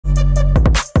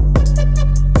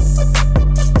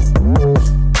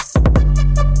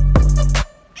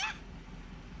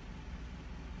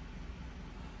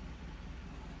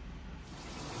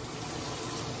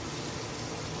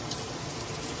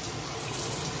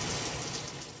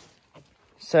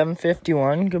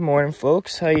7:51. Good morning,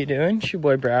 folks. How you doing? It's your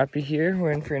boy Brappy here.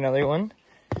 We're in for another one.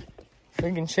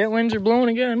 Freaking shit, winds are blowing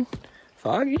again.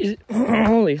 Foggy's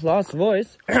holy, lost the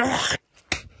voice.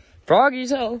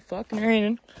 Froggy's hell, fucking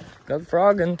raining. Got the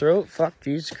frog in the throat. Fuck,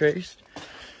 Jesus Christ.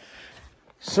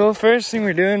 So first thing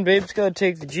we're doing, babe's gotta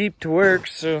take the Jeep to work.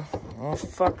 So, oh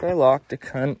fuck, I locked the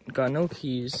cunt. Got no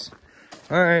keys.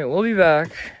 All right, we'll be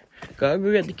back. Gotta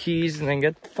go get the keys and then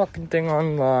get the fucking thing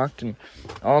unlocked and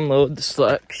unload the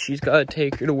slut. She's gotta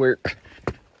take her to work.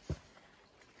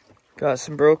 Got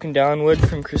some broken down wood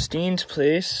from Christine's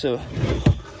place, so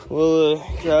we'll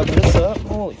grab this up.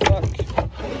 Holy fuck.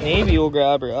 Maybe we'll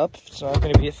grab her up if it's not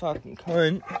gonna be a fucking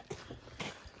cunt.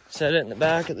 Set it in the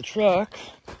back of the truck.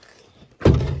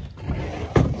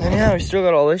 And yeah, we still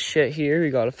got all this shit here we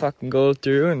gotta fucking go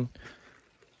through and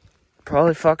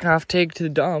probably fucking have to take it to the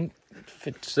dump. If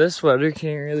it's this weather,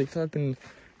 can't really fucking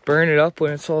burn it up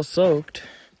when it's all soaked.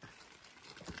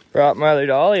 Brought my other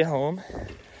dolly home.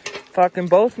 Fucking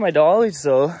both my dollies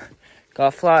though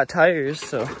got flat tires,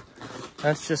 so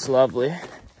that's just lovely.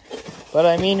 But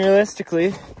I mean,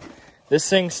 realistically, this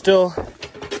thing still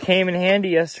came in handy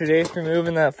yesterday for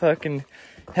moving that fucking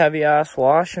heavy ass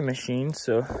washing machine,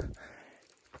 so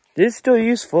it's still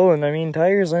useful. And I mean,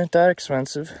 tires aren't that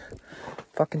expensive.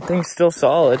 Fucking thing's still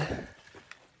solid.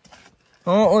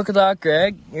 Oh, look at that,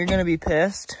 Greg. You're gonna be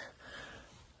pissed.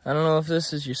 I don't know if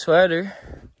this is your sweater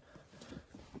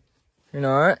or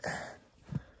not,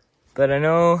 but I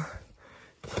know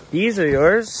these are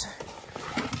yours.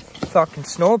 Fucking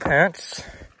snow pants.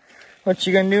 What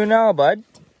you gonna do now, bud?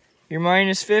 Your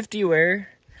 -50 wear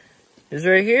is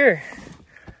right here.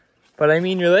 But I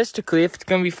mean, realistically, if it's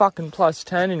gonna be fucking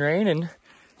 +10 and raining,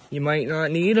 you might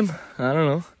not need them. I don't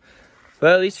know.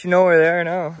 But at least you know where they are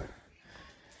now.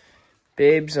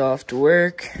 Babe's off to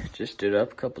work. Just did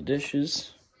up a couple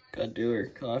dishes. Gotta do her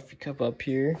coffee cup up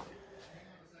here.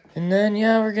 And then,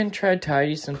 yeah, we're gonna try to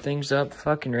tidy some things up.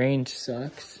 Fucking rain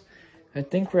sucks. I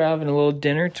think we're having a little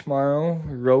dinner tomorrow.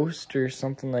 Roast or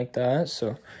something like that.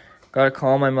 So, gotta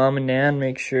call my mom and Nan,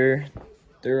 make sure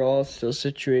they're all still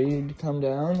situated to come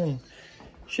down. And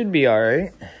should be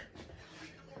alright.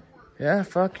 Yeah,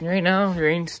 fucking right now,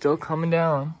 rain's still coming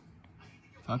down.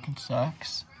 Fucking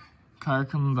sucks. Car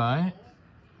coming by.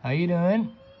 How you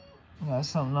doing? Got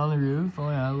something on the roof.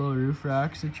 Oh yeah, a little roof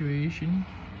rack situation.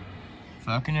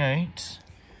 Fucking right.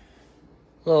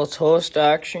 Little toast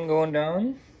action going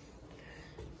down.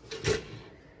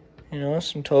 You know,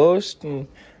 some toast and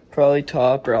probably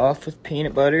top her off with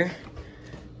peanut butter.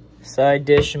 Side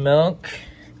dish of milk.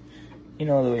 You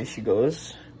know the way she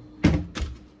goes.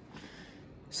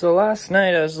 So last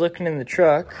night I was looking in the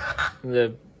truck,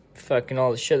 the fucking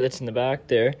all the shit that's in the back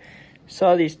there.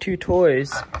 Saw these two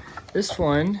toys. This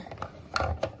one,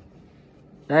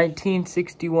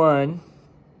 1961.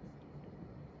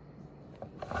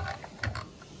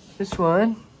 This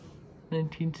one,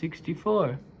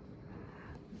 1964.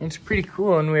 It's pretty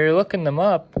cool, and we were looking them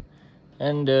up,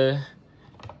 and they're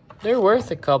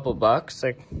worth a couple bucks.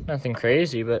 Like, nothing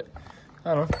crazy, but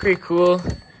I don't know, pretty cool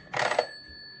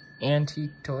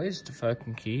antique toys to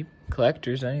fucking keep.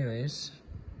 Collectors, anyways.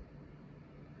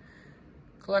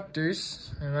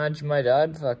 Collectors. I imagine my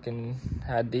dad fucking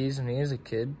had these when he was a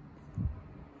kid.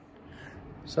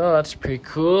 So that's pretty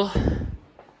cool.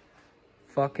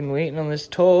 Fucking waiting on this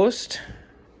toast.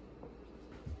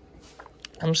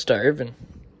 I'm starving.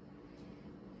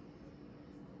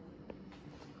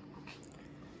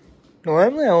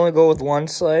 Normally I only go with one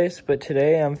slice, but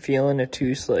today I'm feeling a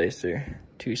two-slicer.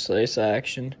 Two-slice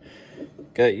action.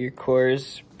 Got your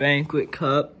Coors Banquet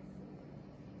cup.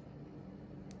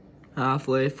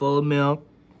 Halfway full of milk.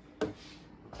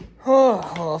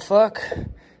 Oh, well, fuck.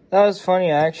 That was funny,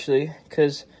 actually,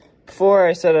 because before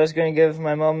I said I was going to give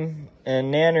my mom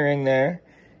and Nan a ring there,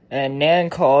 and Nan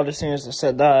called as soon as I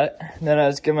said that. And then I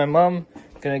was going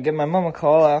to give my mom a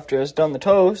call after I was done the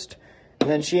toast, and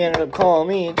then she ended up calling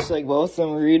me. It's like both of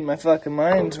them were reading my fucking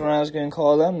minds. When I was going to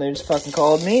call them, they just fucking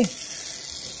called me.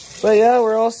 But yeah,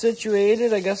 we're all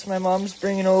situated. I guess my mom's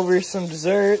bringing over some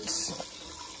desserts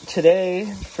today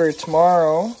for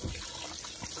tomorrow.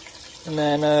 And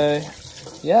then,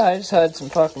 yeah, I just had some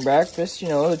fucking breakfast, you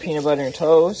know, the peanut butter and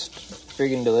toast.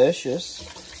 Friggin' delicious.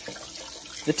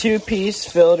 The 2-piece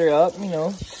filled her up, you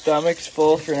know, stomach's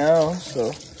full for now,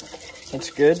 so it's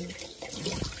good.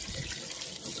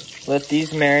 Let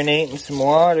these marinate in some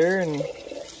water and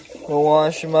we'll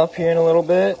wash them up here in a little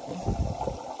bit.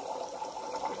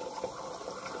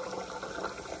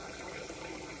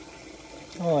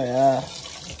 Oh yeah.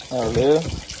 That'll do.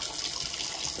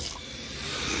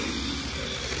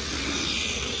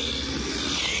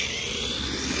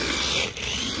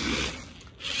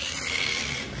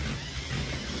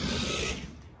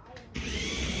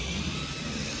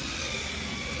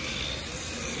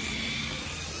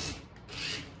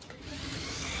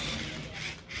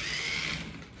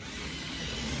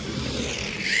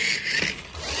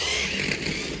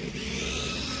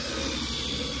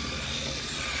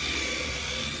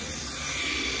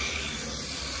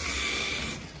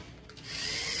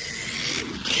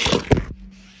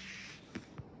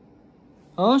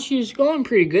 Well, she's going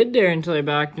pretty good there until I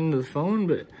backed into the phone,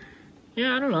 but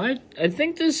yeah, I don't know. I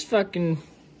think this fucking,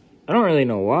 I don't really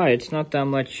know why. It's not that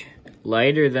much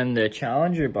lighter than the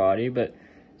Challenger body, but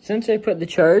since I put the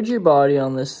Charger body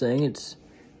on this thing, it's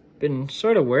been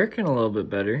sort of working a little bit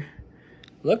better.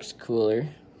 Looks cooler.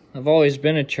 I've always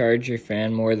been a Charger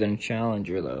fan more than a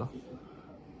Challenger, though.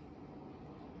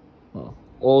 Well,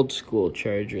 old school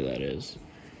Charger, that is.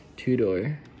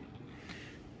 Two-door.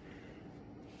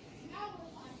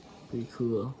 Pretty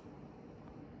cool.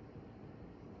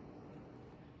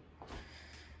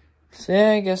 So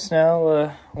yeah, I guess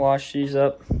now wash these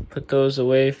up, put those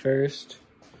away first,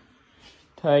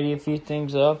 tidy a few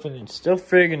things up, and it's still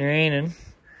friggin' raining.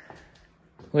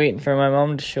 Waiting for my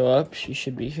mom to show up. She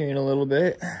should be here in a little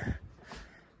bit.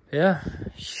 Yeah,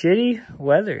 shitty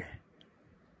weather.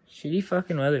 Shitty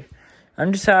fucking weather.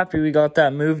 I'm just happy we got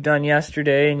that move done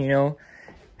yesterday and, you know,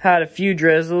 had a few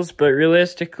drizzles, but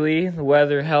realistically, the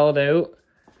weather held out.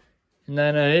 And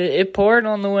then it poured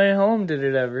on the way home, did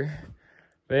it ever?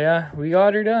 But yeah, we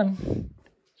got her done.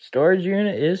 Storage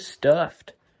unit is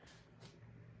stuffed.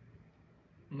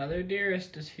 Mother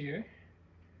Dearest is here.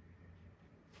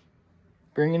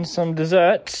 Bringing some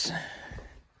desserts.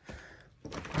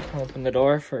 Open the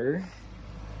door for her.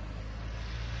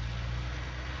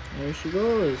 There she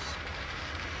goes.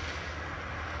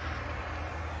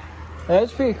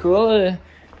 That's pretty cool.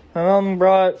 My mom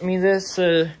brought me this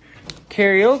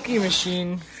karaoke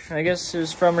machine. I guess it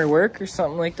was from her work or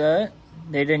something like that.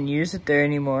 They didn't use it there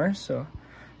anymore, so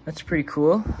that's pretty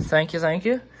cool. Thank you, thank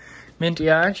you. Minty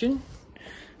action.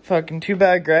 Fucking too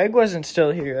bad Greg wasn't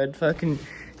still here. I'd fucking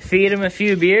feed him a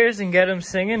few beers and get him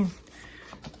singing.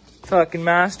 Fucking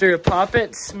Master of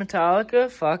Puppets,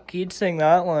 Metallica. Fuck, he'd sing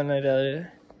that one, I tell you.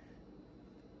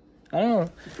 I don't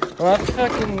know. We'll have to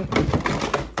fucking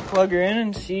plug her in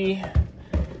and see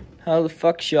how the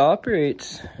fuck she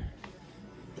operates.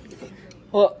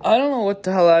 Well, I don't know what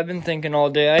the hell I've been thinking all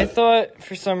day. I thought,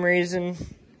 for some reason,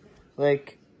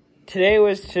 like, today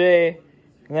was today,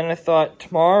 and then I thought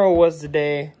tomorrow was the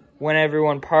day when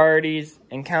everyone parties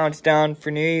and counts down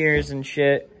for New Year's and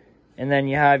shit, and then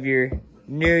you have your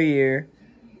New Year.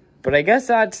 But I guess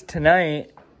that's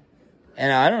tonight,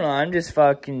 and I don't know, I'm just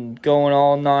fucking going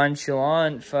all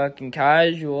nonchalant, fucking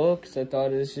casual, because I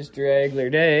thought it was just a regular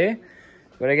day,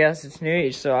 but I guess it's New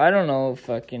Year's, so I don't know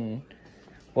fucking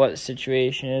what the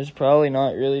situation is. Probably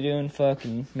not really doing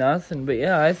fucking nothing, but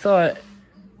yeah, I thought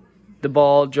the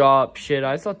ball drop shit,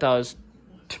 I thought that was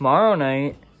tomorrow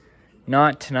night,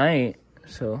 not tonight.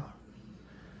 So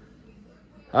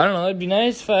I don't know, it'd be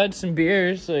nice if I had some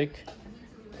beers. Like,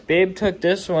 babe took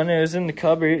this one, it was in the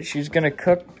cupboard, she's gonna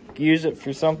use it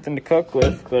for something to cook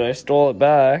with, but I stole it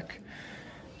back.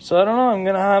 So I don't know, I'm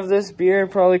gonna have this beer,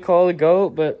 probably call the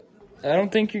goat, but I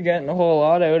don't think you're getting a whole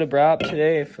lot out of Brap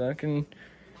today. Fucking,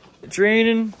 it's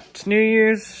raining, it's New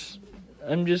Year's,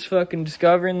 I'm just fucking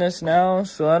discovering this now,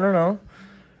 so I don't know.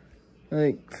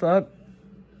 Like, fuck.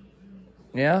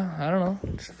 Yeah, I don't know,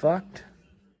 it's fucked.